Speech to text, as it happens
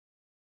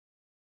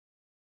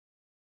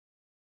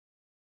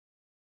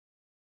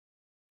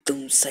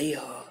तुम सही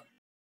हो।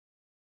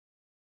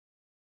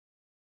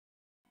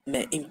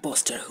 मैं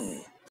इम्पोस्टर हूँ।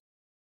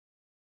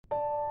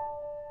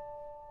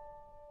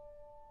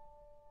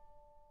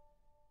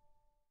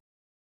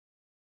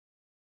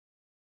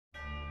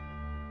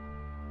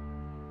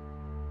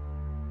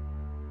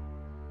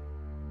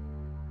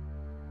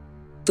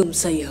 तुम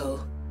सही हो।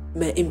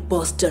 मैं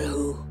इम्पोस्टर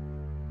हूँ।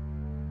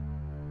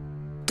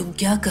 तुम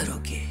क्या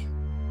करोगे?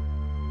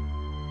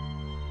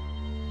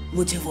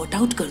 मुझे वोट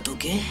आउट कर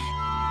दोगे?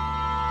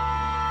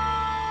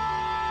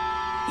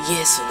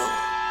 ये सुनो,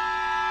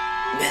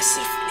 मैं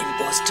सिर्फ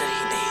इम्पोस्टर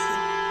ही नहीं हूँ,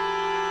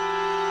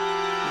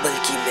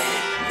 बल्कि मैं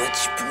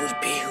मजबूर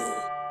भी हूँ।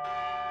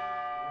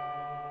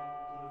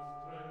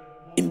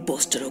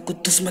 इम्पोस्टरों को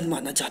दुश्मन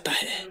माना जाता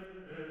है,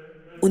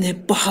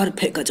 उन्हें बाहर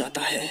फेंका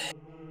जाता है।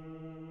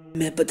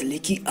 मैं बदले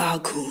की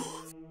आग हूँ,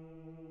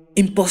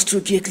 इम्पोस्टर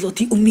की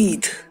इकलौती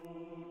उम्मीद।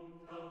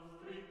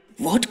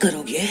 वोट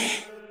करोगे?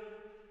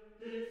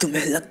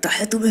 तुम्हें लगता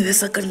है तुम्हें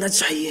वैसा करना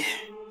चाहिए?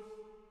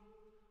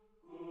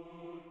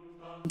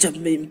 जब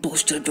मैं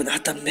इम्पोस्टर बना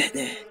तब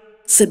मैंने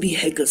सभी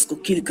हैकर्स को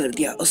किल कर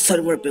दिया और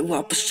सर्वर पे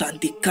वापस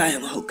शांति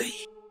कायम हो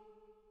गई।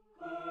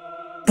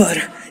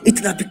 पर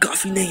इतना भी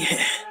काफी नहीं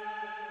है,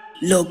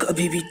 लोग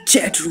अभी भी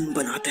चैट रूम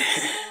बनाते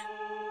हैं।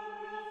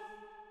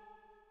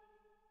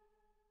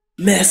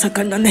 मैं ऐसा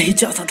करना नहीं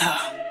चाहता था।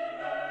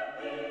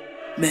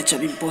 मैं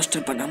जब इम्पोस्टर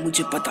बना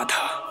मुझे पता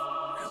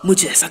था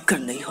मुझे ऐसा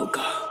करना ही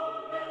होगा।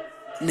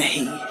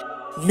 नहीं,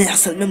 मैं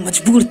असल में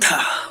मजबूर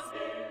था।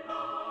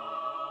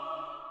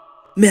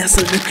 मैं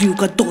असल में क्रू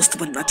का दोस्त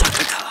बनना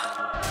चाहता था।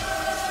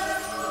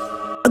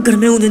 अगर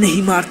मैं उन्हें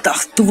नहीं मारता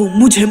तो वो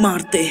मुझे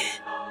मारते।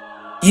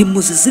 ये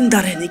मुझे जिंदा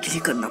रहने के लिए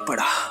करना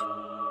पड़ा।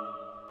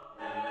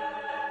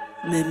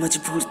 मैं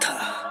मजबूर था।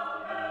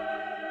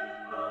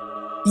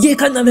 ये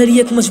करना मेरी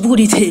एक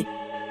मजबूरी थी।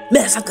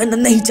 मैं ऐसा करना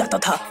नहीं चाहता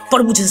था,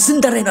 पर मुझे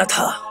जिंदा रहना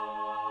था।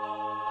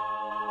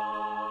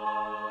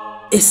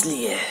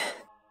 इसलिए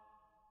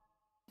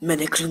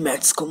मैंने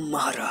क्रूमेट्स को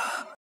मारा।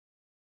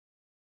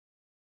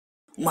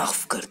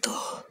 माफ कर दो।